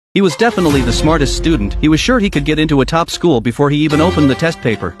He was definitely the smartest student. He was sure he could get into a top school before he even opened the test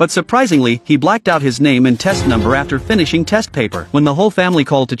paper. But surprisingly, he blacked out his name and test number after finishing test paper. When the whole family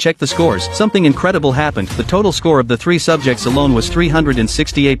called to check the scores, something incredible happened. The total score of the 3 subjects alone was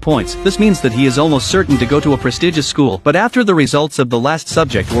 368 points. This means that he is almost certain to go to a prestigious school. But after the results of the last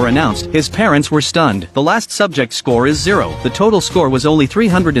subject were announced, his parents were stunned. The last subject score is 0. The total score was only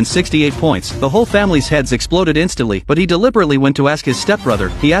 368 points. The whole family's heads exploded instantly, but he deliberately went to ask his stepbrother.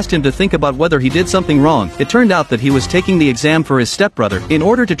 He asked him to think about whether he did something wrong. It turned out that he was taking the exam for his stepbrother. In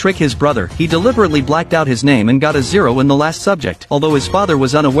order to trick his brother, he deliberately blacked out his name and got a 0 in the last subject. Although his father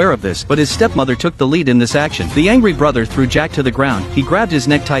was unaware of this, but his stepmother took the lead in this action. The angry brother threw Jack to the ground. He grabbed his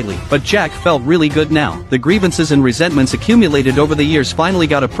neck tightly, but Jack felt really good now. The grievances and resentments accumulated over the years finally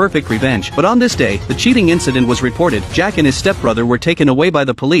got a perfect revenge. But on this day, the cheating incident was reported. Jack and his stepbrother were taken away by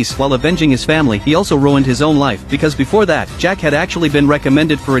the police. While avenging his family, he also ruined his own life, because before that, Jack had actually been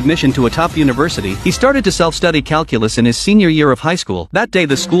recommended for admission to a top university. He started to self-study calculus in his senior year of high school. That day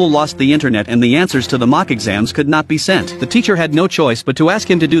the school lost the internet and the answers to the mock exams could not be sent. The teacher had no choice but to ask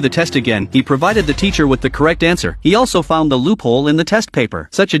him to do the test again. He provided the teacher with the correct answer. He also found the loophole in the test paper.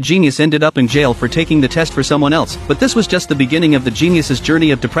 Such a genius ended up in jail for taking the test for someone else. But this was just the beginning of the genius's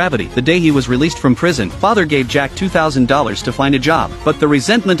journey of depravity. The day he was released from prison, father gave Jack $2,000 to find a job. But the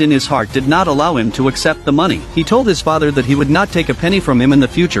resentment in his heart did not allow him to accept the money. He told his father that he would not take a penny from him in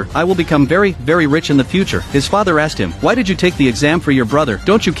the future. I will become very, very rich in the future. His father asked him, "Why did you take the exam for your brother?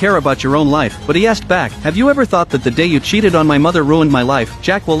 Don't you care about your own life?" But he asked back, "Have you ever thought that the day you cheated on my mother ruined my life?"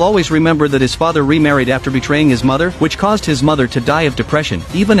 Jack will always remember that his father remarried after betraying his mother, which caused his mother to die of depression.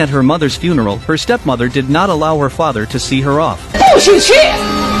 Even at her mother's funeral, her stepmother did not allow her father to see her off.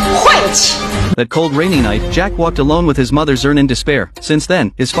 That cold rainy night, Jack walked alone with his mother's urn in despair. Since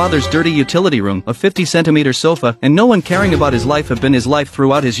then, his father's dirty utility room, a 50-centimeter sofa, and no one caring about his life have been his life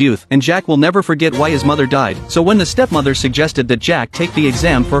throughout his youth, and Jack will never forget why his mother died. So when the stepmother suggested that Jack take the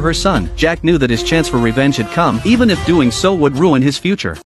exam for her son, Jack knew that his chance for revenge had come, even if doing so would ruin his future.